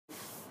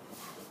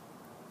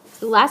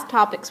The last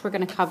topics we're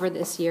going to cover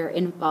this year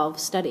involve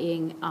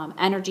studying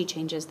energy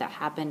changes that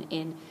happen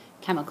in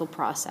chemical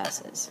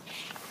processes.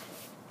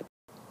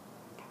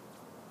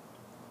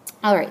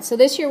 All right, so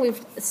this year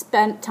we've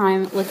spent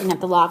time looking at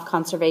the law of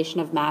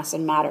conservation of mass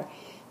and matter,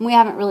 and we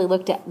haven't really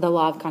looked at the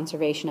law of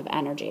conservation of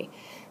energy.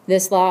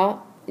 This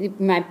law,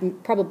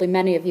 probably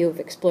many of you have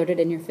explored it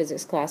in your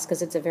physics class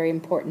because it's a very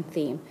important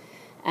theme.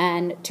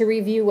 And to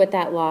review what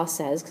that law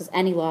says, because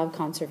any law of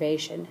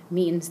conservation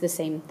means the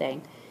same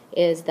thing,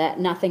 is that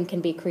nothing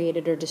can be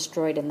created or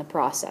destroyed in the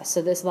process.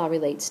 So this law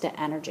relates to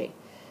energy.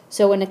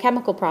 So when a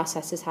chemical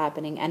process is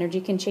happening,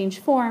 energy can change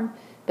form,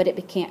 but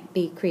it can't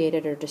be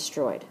created or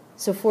destroyed.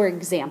 So for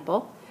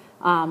example,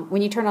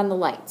 when you turn on the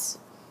lights,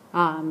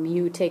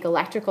 you take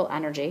electrical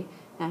energy,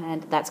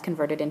 and that's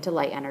converted into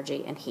light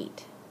energy and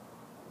heat.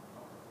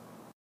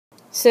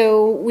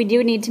 So we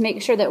do need to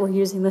make sure that we're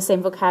using the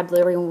same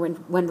vocabulary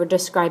when we're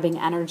describing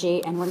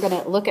energy, and we're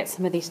going to look at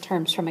some of these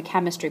terms from a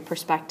chemistry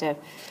perspective.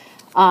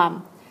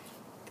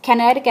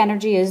 Kinetic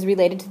energy is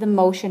related to the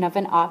motion of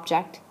an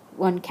object.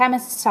 When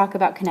chemists talk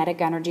about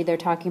kinetic energy, they're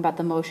talking about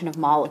the motion of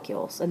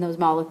molecules, and those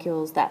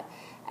molecules, that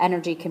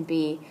energy can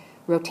be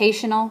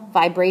rotational,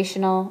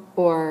 vibrational,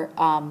 or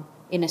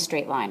in a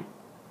straight line.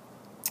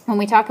 When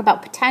we talk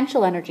about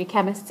potential energy,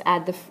 chemists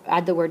add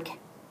the word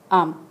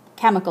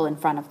chemical in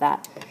front of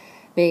that,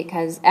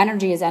 because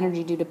energy is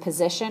energy due to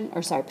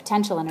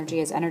potential energy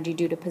is energy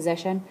due to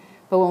position.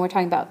 But when we're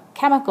talking about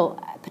chemical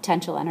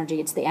potential energy,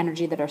 it's the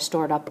energy that's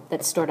stored up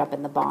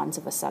in the bonds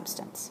of a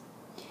substance.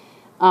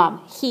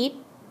 Heat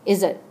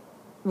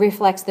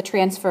reflects the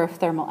transfer of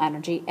thermal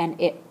energy, and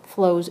it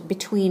flows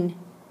between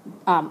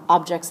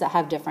objects that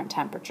have different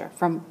temperature,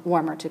 from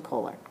warmer to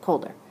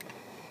colder.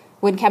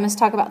 When chemists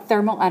talk about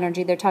thermal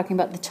energy, they're talking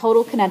about the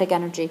total kinetic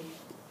energy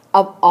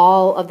of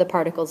all of the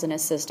particles in a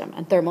system.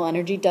 And thermal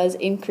energy does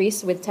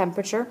increase with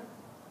temperature.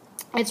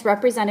 It's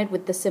represented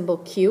with the symbol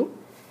Q,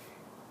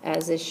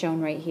 as is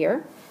shown right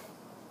here.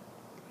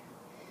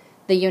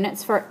 The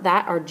units for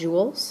that are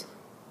joules.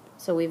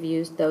 So we've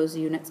used those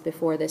units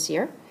before this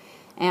year.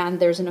 And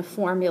there's a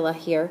formula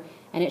here,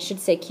 and it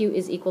should say Q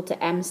is equal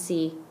to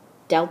MC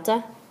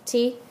delta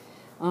T.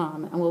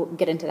 And we'll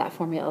get into that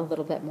formula a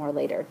little bit more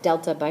later.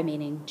 Delta by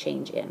meaning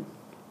change in.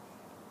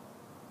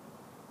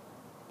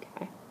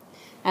 Okay.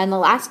 And the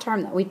last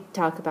term that we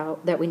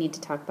need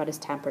to talk about is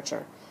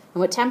temperature. And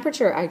what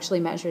temperature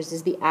actually measures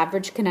is the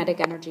average kinetic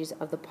energies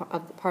of the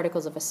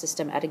particles of a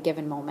system at a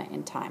given moment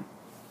in time.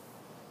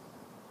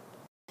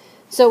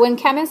 So when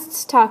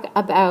chemists talk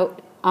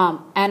about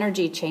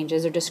energy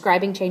changes or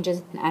describing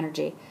changes in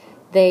energy,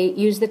 they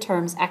use the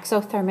terms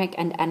exothermic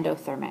and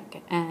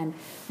endothermic. And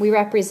we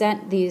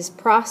represent these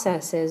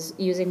processes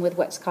using with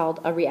what's called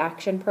a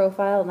reaction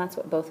profile, and that's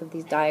what both of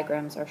these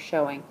diagrams are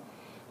showing.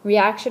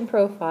 Reaction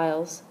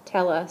profiles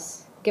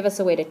give us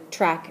a way to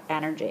track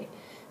energy.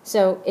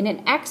 So in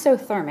an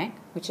exothermic,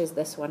 which is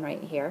this one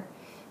right here,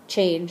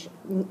 change,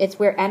 it's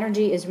where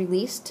energy is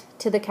released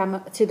to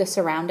the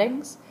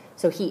surroundings.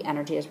 So heat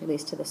energy is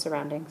released to the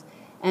surroundings.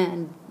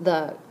 And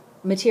the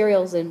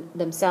materials in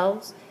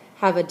themselves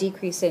have a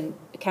decrease in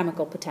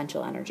chemical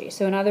potential energy.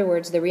 So in other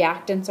words, the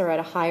reactants are at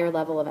a higher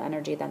level of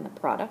energy than the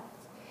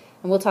products.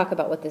 And we'll talk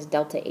about what this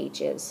delta H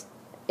is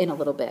in a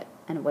little bit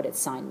and what its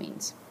sign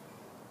means.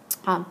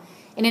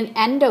 In an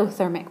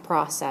endothermic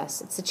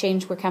process, it's a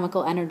change where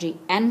chemical energy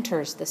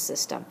enters the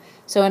system.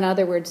 So in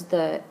other words,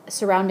 the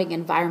surrounding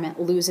environment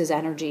loses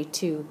energy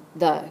to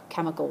the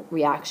chemical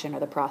reaction or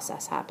the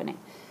process happening.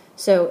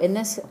 So in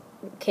this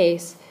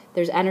case,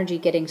 there's energy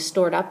getting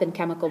stored up in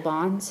chemical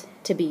bonds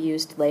to be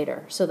used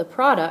later. So the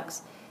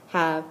products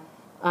have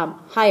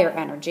higher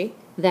energy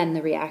than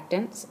the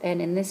reactants,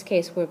 and in this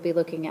case,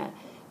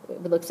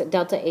 it looks at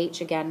delta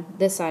H again.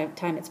 This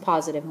time it's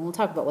positive, and we'll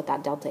talk about what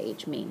that delta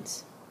H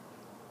means.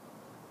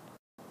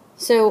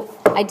 So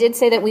I did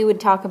say that we would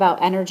talk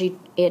about energy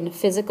in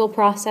physical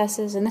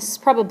processes, and this is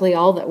probably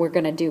all that we're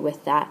going to do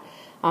with that,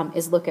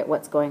 is look at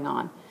what's going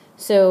on.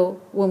 So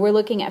when we're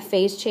looking at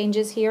phase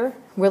changes here,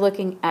 we're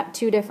looking at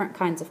two different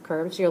kinds of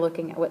curves. You're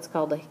looking at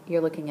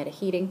you're looking at a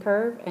heating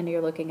curve, and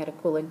you're looking at a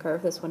cooling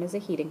curve. This one is a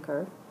heating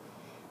curve.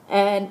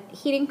 And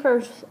heating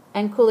curves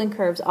and cooling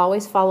curves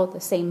always follow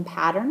the same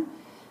pattern.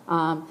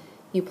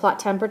 You plot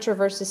temperature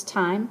versus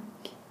time,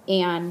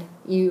 and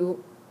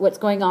what's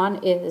going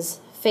on is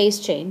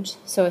phase change.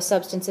 So a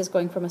substance is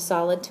going from a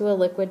solid to a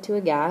liquid to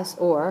a gas,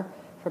 or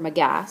from a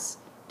gas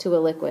to a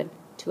liquid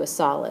to a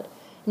solid.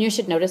 And you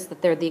should notice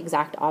that they're the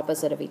exact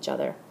opposite of each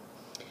other.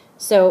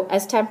 So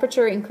as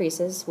temperature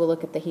increases, we'll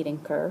look at the heating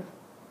curve,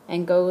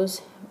 and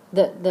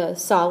the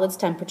solid's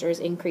temperature is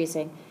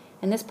increasing.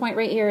 And this point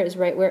right here is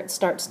right where it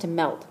starts to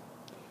melt.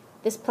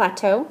 This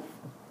plateau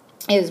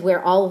is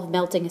where all of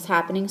melting is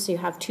happening, so you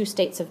have two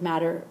states of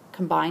matter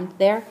combined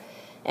there.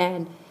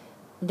 And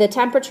the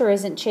temperature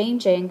isn't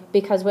changing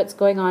because what's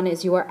going on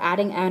is you are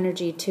adding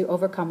energy to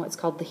overcome what's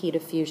called the heat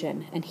of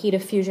fusion. And heat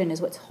of fusion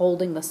is what's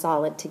holding the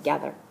solid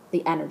together,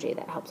 the energy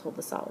that helps hold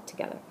the solid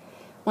together.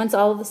 Once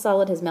all of the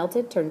solid has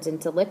melted, turns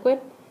into liquid,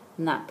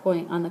 And that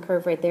point on the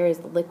curve right there is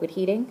the liquid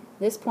heating.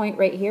 This point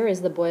right here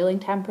is the boiling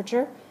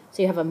temperature.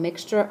 So you have a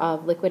mixture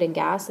of liquid and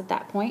gas at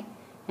that point.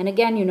 And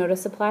again, you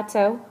notice a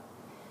plateau.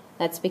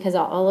 That's because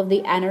all of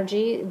the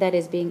energy that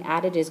is being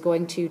added is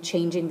going to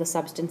changing the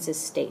substance's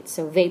state,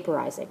 so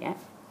vaporizing it.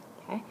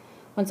 Okay?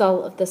 Once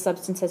all of the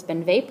substance has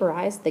been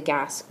vaporized, the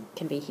gas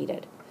can be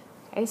heated.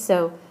 Okay,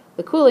 so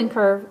the cooling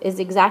curve is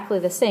exactly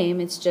the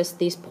same, it's just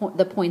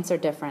the points are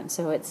different.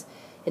 So it's,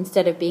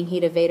 instead of being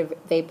heat of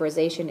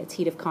vaporization, it's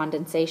heat of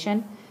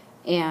condensation,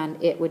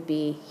 and it would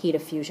be heat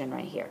of fusion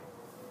right here.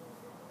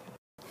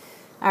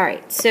 All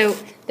right, so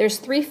there's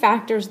 3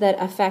 factors that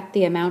affect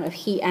the amount of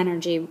heat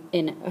energy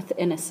in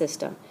a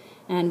system.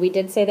 And we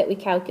did say that we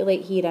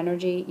calculate heat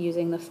energy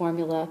using the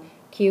formula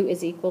Q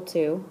is equal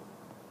to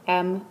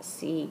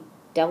mc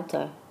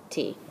delta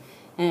T.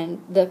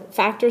 And the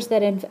factors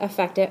that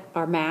affect it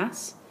are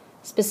mass,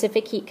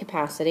 specific heat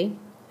capacity,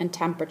 and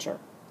temperature.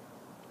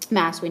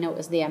 Mass, we know,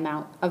 is the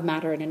amount of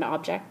matter in an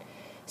object.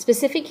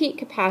 Specific heat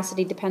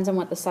capacity depends on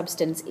what the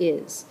substance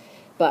is.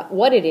 But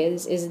what it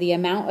is the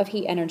amount of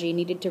heat energy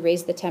needed to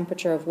raise the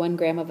temperature of 1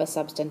 gram of a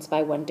substance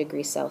by 1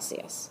 degree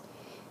Celsius.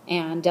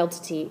 And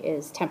delta T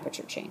is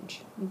temperature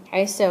change.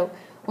 Okay, so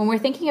when we're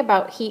thinking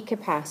about heat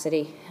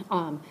capacity,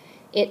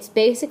 it's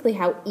basically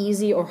how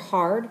easy or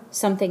hard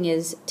something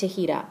is to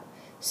heat up.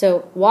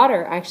 So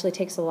water actually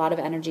takes a lot of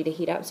energy to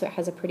heat up, so it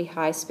has a pretty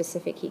high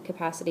specific heat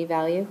capacity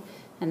value.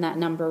 And that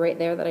number right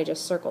there that I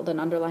just circled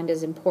and underlined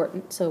is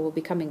important, so we'll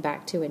be coming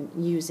back to and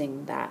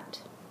using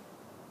that.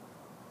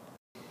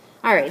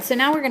 All right, so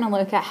now we're going to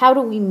look at how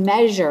do we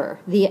measure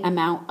the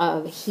amount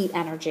of heat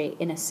energy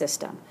in a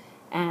system.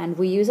 And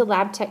we use a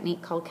lab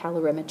technique called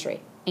calorimetry.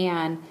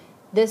 And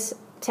this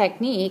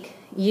technique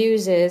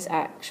uses,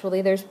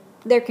 actually,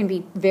 there can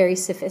be very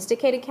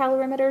sophisticated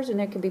calorimeters and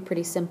there can be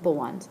pretty simple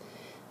ones.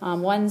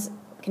 Ones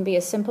can be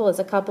as simple as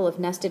a couple of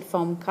nested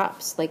foam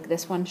cups, like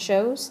this one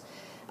shows.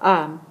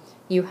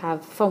 You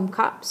have foam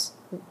cups.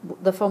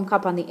 The foam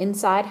cup on the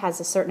inside has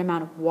a certain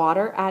amount of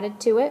water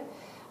added to it.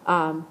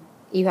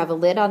 You have a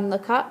lid on the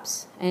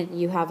cups, and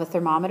you have a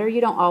thermometer. You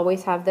don't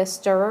always have this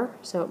stirrer,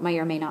 so it may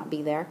or may not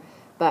be there.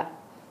 But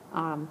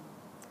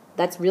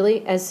that's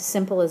really as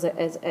simple as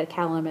a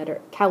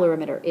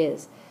calorimeter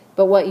is.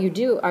 But what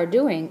you are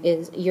doing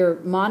is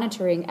you're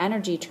monitoring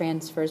energy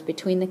transfers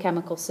between the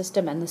chemical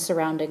system and the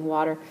surrounding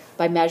water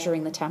by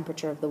measuring the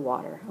temperature of the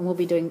water. And we'll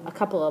be doing a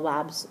couple of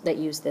labs that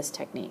use this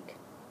technique.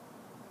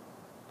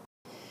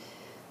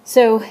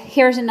 So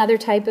here's another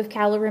type of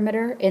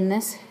calorimeter. In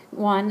this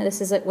one,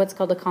 this is what's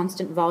called a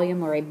constant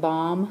volume or a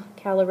bomb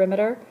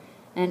calorimeter.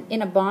 And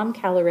in a bomb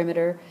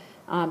calorimeter,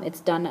 it's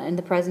done in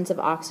the presence of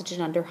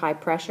oxygen under high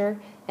pressure,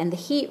 and the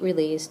heat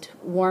released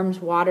warms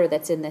water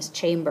that's in this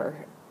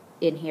chamber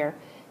in here.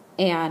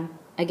 And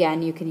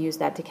again, you can use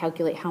that to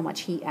calculate how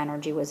much heat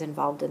energy was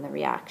involved in the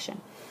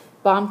reaction.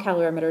 Bomb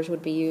calorimeters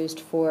would be used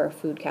for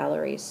food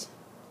calories.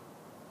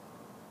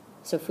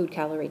 So food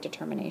calorie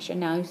determination.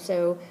 Now,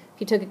 so if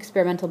you took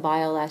experimental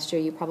bio last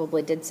year, you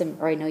probably did some,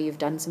 or I know you've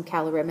done some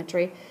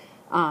calorimetry.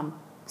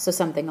 So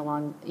something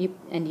along,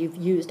 and you've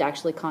used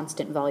actually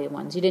constant volume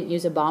ones. You didn't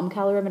use a bomb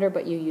calorimeter,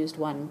 but you used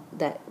one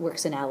that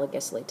works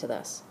analogously to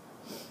this.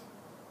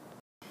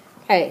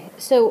 Okay,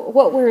 so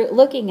what we're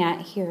looking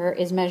at here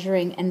is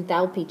measuring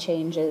enthalpy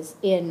changes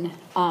in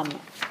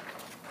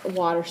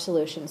water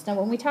solutions. Now,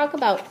 when we talk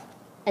about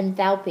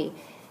enthalpy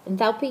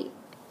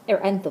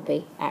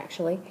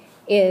actually,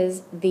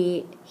 is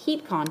the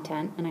heat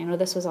content, and I know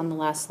this was on the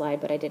last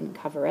slide, but I didn't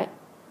cover it.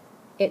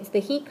 It's the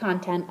heat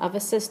content of a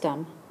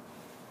system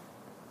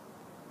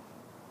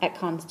at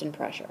constant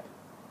pressure.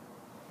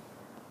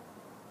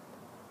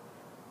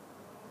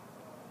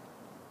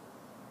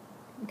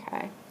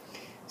 Okay,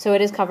 so it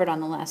is covered on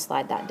the last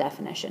slide, that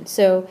definition.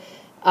 So,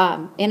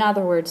 in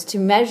other words, to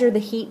measure the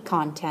heat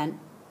content,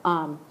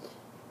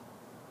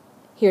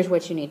 here's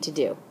what you need to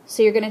do.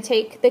 So you're going to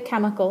take the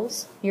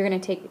chemicals, you're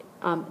going to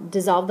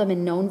dissolve them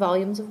in known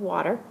volumes of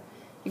water.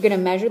 You're going to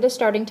measure the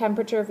starting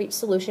temperature of each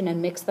solution and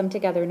mix them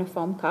together in a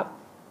foam cup.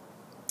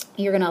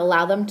 You're going to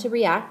allow them to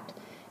react,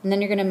 and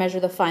then you're going to measure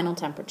the final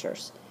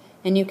temperatures.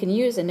 And you can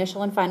use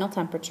initial and final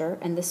temperature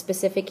and the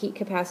specific heat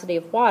capacity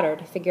of water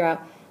to figure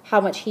out how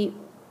much heat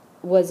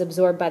was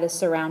absorbed by the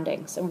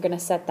surroundings. And we're going to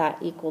set that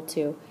equal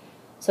to,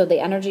 so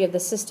the energy of the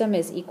system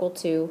is equal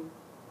to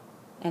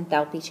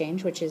enthalpy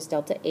change, which is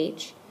delta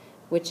H,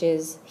 which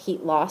is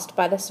heat lost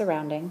by the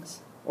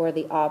surroundings, or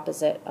the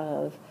opposite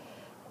of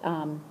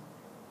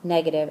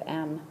negative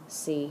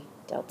mc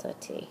delta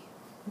T.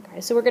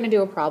 Okay, so we're going to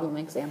do a problem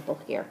example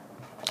here.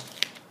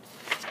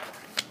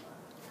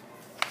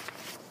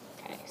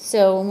 Okay,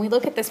 so when we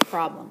look at this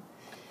problem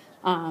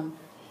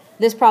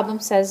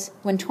says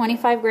when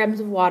 25 grams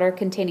of water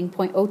containing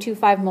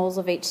 0.025 moles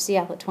of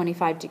HCl at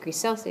 25 degrees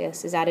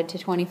Celsius is added to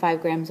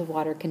 25 grams of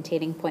water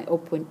containing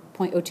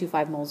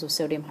 0.025 moles of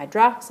sodium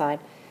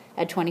hydroxide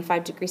at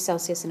 25 degrees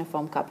Celsius in a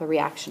foam cup, a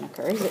reaction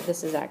occurs.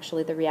 This is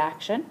actually the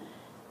reaction.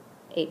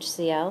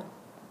 HCl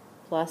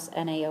plus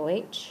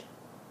NaOH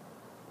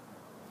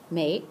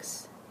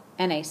makes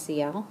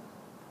NaCl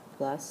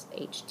plus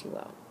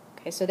H2O.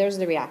 Okay, so there's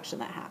the reaction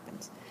that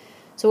happens.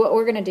 So what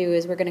we're going to do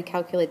is we're going to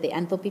calculate the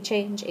enthalpy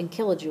change in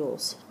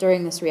kilojoules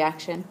during this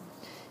reaction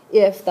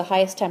if the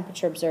highest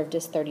temperature observed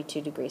is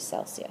 32 degrees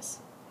Celsius.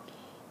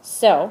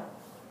 So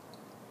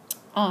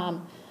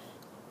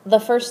the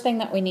first thing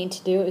that we need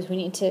to do is we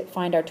need to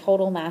find our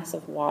total mass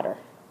of water.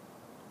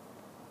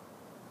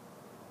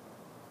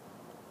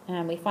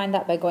 And we find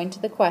that by going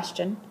to the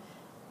question,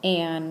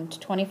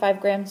 and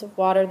 25 grams of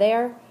water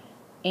there,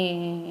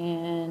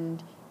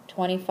 and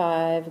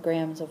 25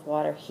 grams of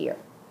water here.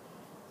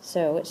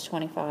 So it's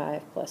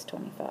 25 plus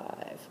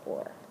 25,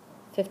 or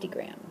 50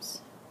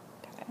 grams.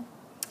 Okay.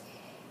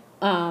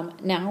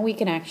 Now we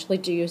can actually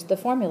use the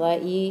formula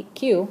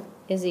EQ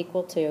is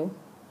equal to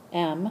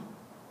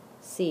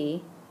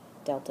MC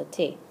delta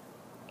T.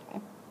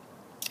 Okay.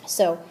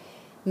 So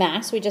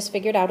mass we just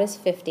figured out is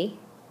 50.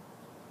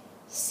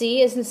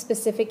 C is the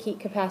specific heat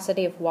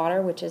capacity of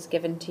water, which is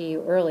given to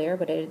you earlier,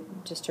 but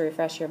just to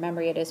refresh your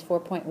memory, it is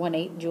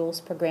 4.18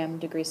 joules per gram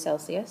degree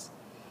Celsius.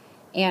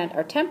 And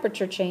our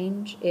temperature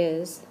change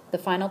is, the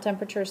final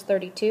temperature is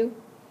 32,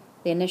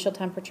 the initial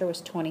temperature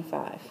was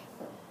 25.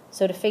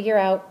 So to figure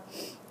out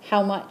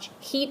how much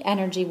heat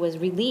energy was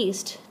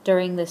released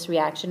during this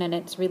reaction, and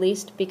it's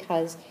released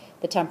because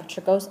the temperature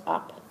goes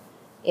up,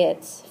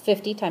 it's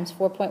 50 times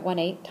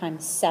 4.18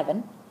 times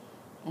 7,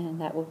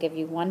 and that will give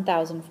you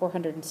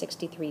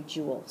 1,463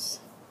 joules.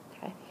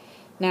 Okay.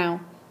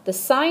 Now, the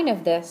sign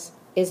of this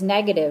is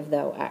negative,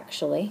 though,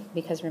 actually,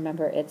 because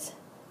remember, it's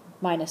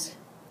minus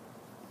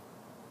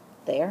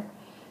there.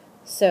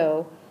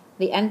 So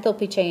the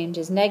enthalpy change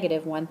is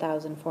negative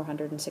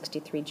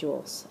 1,463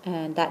 joules.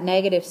 And that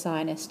negative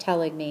sign is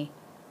telling me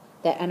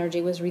that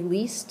energy was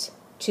released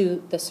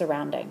to the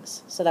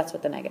surroundings. So that's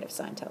what the negative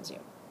sign tells you.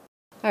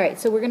 All right,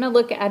 so we're going to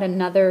look at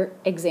another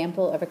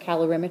example of a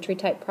calorimetry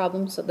type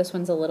problem. So this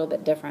one's a little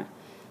bit different.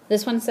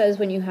 This one says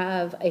when you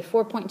have a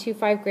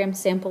 4.25 gram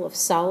sample of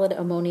solid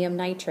ammonium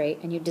nitrate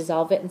and you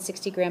dissolve it in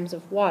 60 grams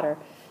of water,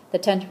 the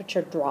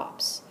temperature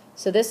drops.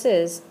 So this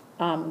is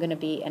going to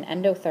be an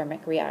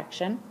endothermic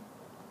reaction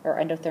or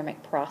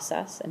endothermic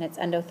process, and it's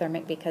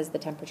endothermic because the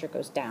temperature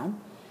goes down.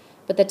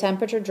 But the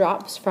temperature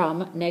drops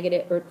from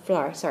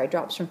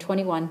drops from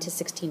 21 to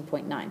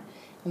 16.9.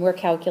 And we're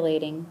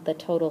calculating the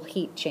total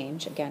heat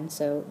change again,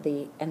 so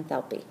the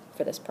enthalpy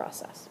for this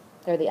process,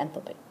 or the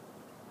enthalpy.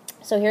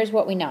 So here's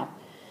what we know.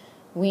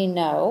 We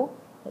know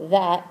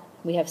that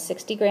we have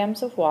 60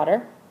 grams of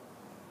water.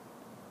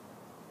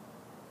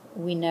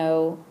 We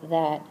know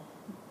that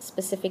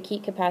specific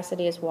heat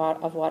capacity of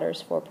water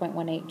is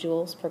 4.18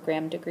 joules per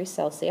gram degree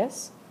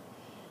Celsius.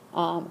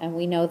 And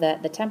we know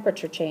that the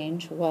temperature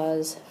change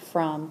was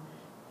from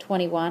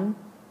 21,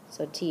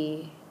 so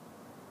the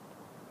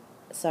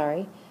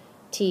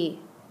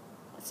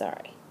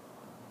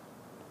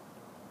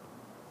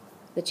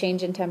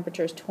change in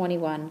temperature is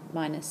 21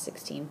 minus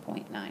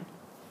 16.9.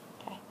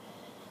 Okay.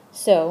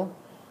 So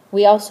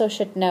we also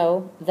should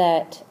know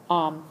that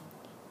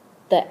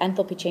the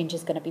enthalpy change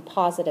is going to be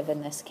positive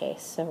in this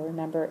case. So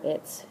remember,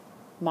 it's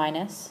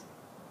minus.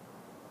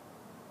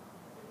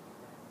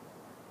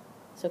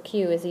 So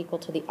Q is equal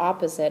to the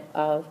opposite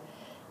of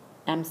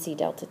MC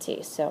delta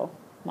T. So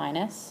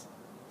minus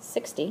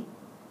 60,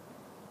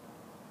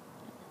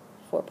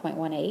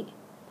 4.18,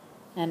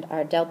 and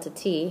our delta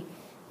T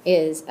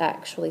is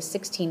actually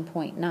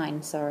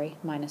 16.9,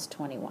 minus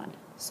 21.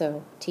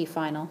 So T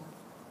final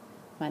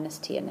minus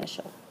T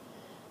initial.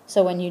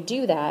 So when you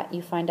do that,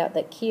 you find out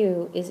that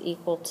Q is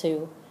equal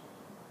to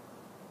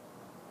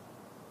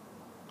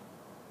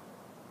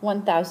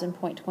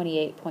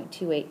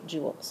 1,000.28.28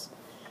 joules.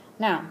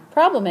 Now,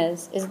 problem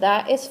is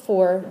that is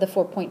for the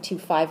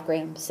 4.25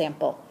 gram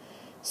sample.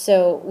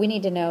 So we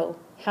need to know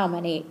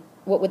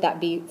what would that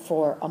be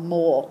for a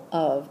mole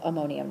of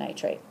ammonium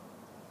nitrate.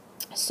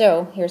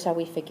 So here's how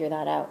we figure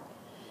that out.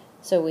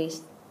 So we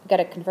got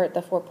to convert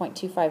the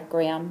 4.25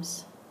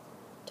 grams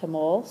to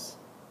moles.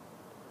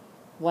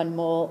 1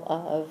 mole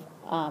of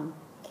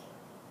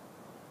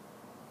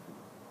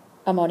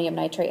ammonium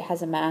nitrate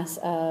has a mass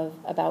of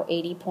about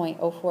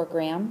 80.04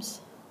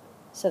 grams.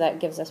 So that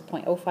gives us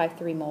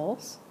 0.053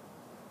 moles.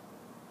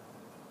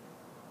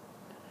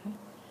 Okay.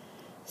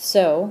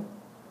 So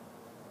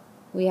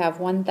we have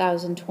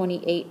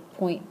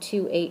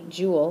 1,028.28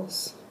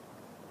 joules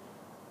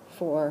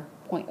for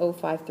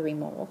 0.053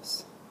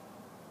 moles.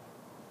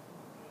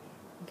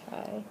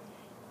 Okay.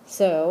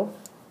 So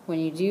when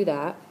you do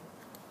that,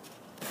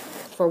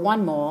 for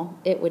 1 mole,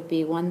 it would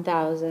be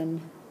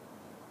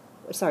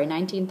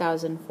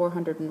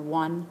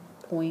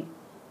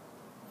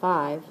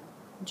 19,401.5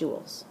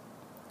 joules.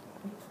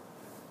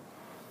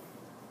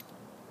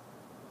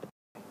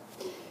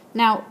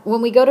 Now,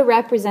 when we go to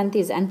represent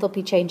these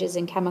enthalpy changes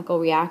in chemical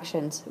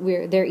reactions,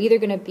 they're either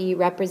going to be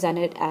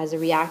represented as a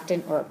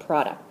reactant or a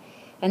product.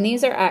 And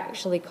these are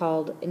actually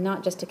called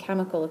not just a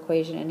chemical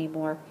equation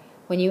anymore.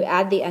 When you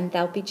add the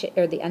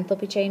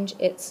enthalpy change,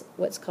 it's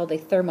what's called a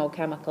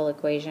thermochemical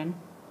equation,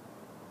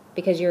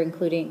 because you're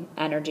including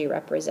energy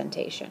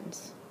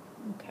representations.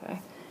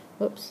 Okay.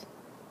 Whoops.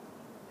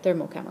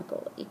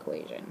 Thermochemical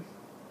equation.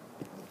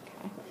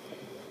 Okay.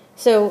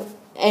 So,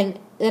 and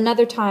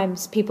other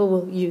times people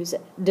will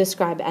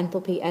describe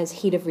enthalpy as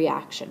heat of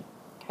reaction.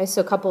 Okay,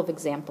 so a couple of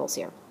examples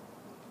here.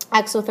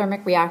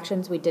 Exothermic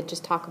reactions, we did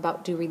just talk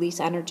about, do release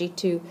energy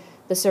to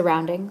the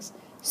surroundings.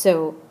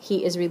 So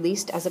heat is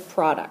released as a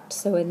product.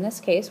 So in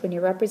this case, when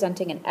you're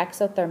representing an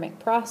exothermic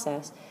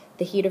process,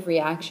 the heat of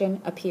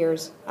reaction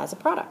appears as a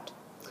product.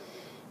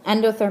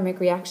 Endothermic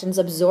reactions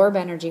absorb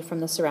energy from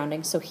the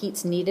surroundings, so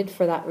heat's needed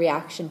for that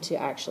reaction to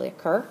actually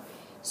occur.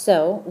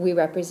 So we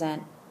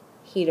represent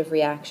heat of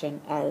reaction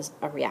as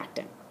a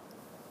reactant.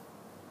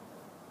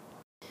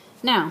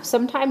 Now,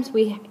 sometimes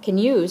we can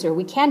use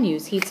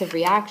heats of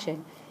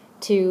reaction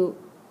to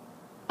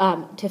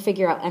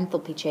figure out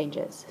enthalpy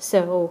changes.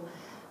 So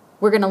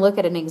we're going to look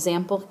at an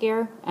example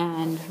here,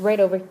 and right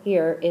over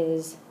here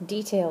is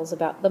details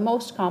about the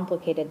most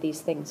complicated these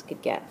things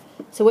could get.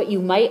 So what you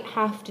might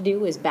have to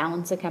do is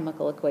balance a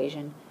chemical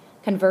equation,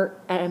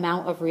 convert an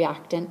amount of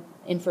reactant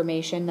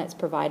information that's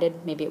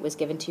provided. Maybe it was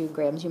given to you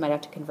grams, you might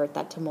have to convert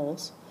that to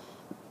moles.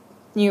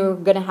 You're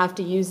going to have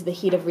to use the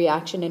heat of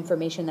reaction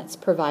information that's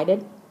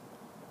provided,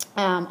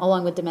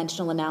 along with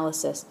dimensional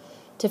analysis,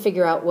 to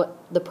figure out what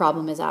the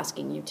problem is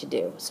asking you to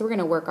do. So we're going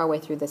to work our way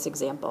through this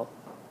example.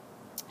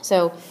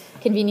 So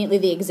conveniently,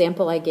 the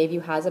example I gave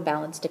you has a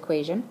balanced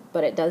equation,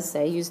 but it does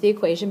say use the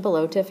equation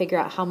below to figure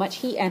out how much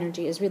heat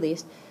energy is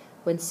released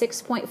when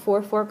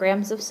 6.44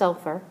 grams of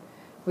sulfur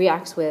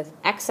reacts with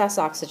excess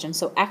oxygen,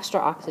 so extra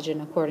oxygen,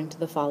 according to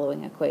the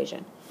following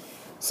equation.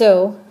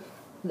 So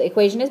the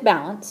equation is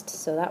balanced,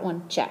 so that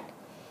one, check.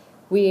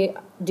 We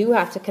do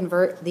have to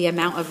convert the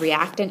amount of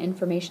reactant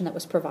information that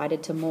was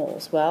provided to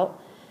moles. Well,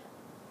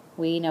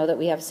 we know that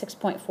we have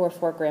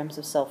 6.44 grams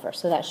of sulfur,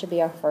 so that should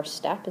be our first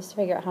step, is to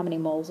figure out how many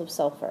moles of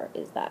sulfur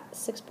is that.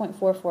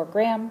 6.44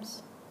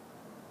 grams.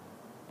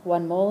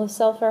 1 mole of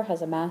sulfur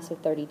has a mass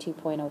of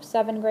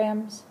 32.07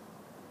 grams.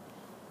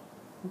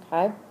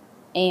 Okay,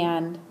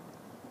 and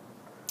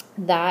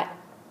that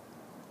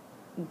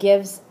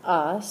gives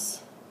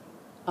us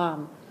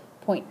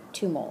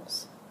 0.2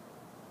 moles.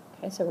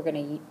 Okay, so we're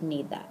going to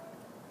need that.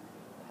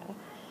 Okay.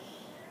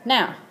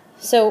 Now,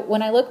 so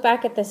when I look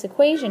back at this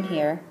equation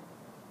here,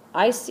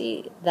 I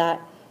see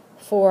that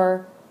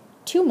for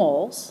 2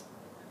 moles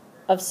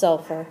of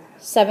sulfur,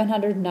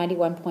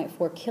 791.4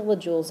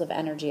 kilojoules of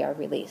energy are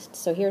released.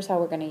 So here's how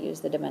we're going to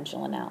use the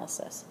dimensional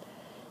analysis.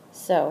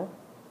 So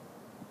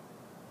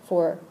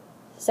for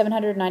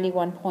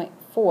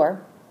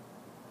 791.4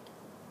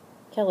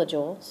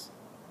 kilojoules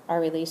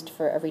are released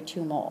for every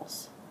 2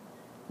 moles.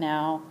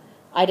 Now,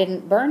 I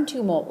didn't burn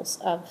 2 moles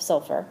of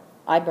sulfur.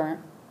 I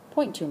burnt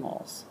 0.2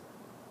 moles.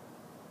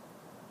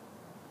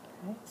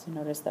 Okay, so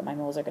notice that my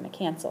moles are going to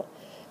cancel.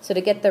 So to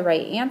get the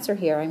right answer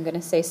here, I'm going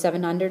to say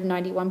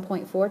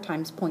 791.4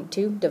 times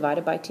 0.2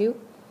 divided by 2,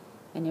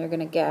 and you're going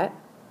to get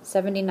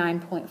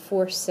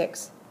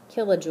 79.46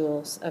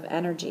 kilojoules of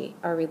energy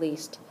are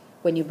released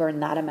when you burn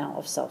that amount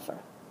of sulfur.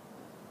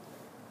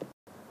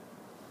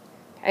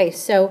 Okay,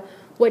 so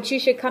what you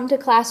should come to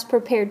class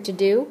prepared to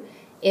do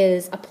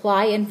is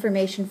apply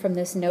information from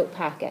this note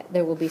packet.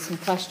 There will be some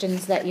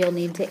questions that you'll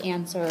need to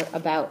answer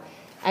about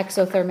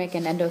exothermic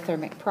and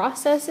endothermic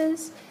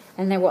processes,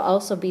 and there will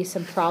also be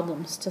some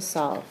problems to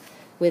solve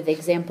with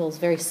examples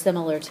very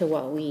similar to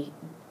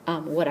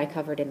what I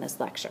covered in this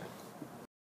lecture.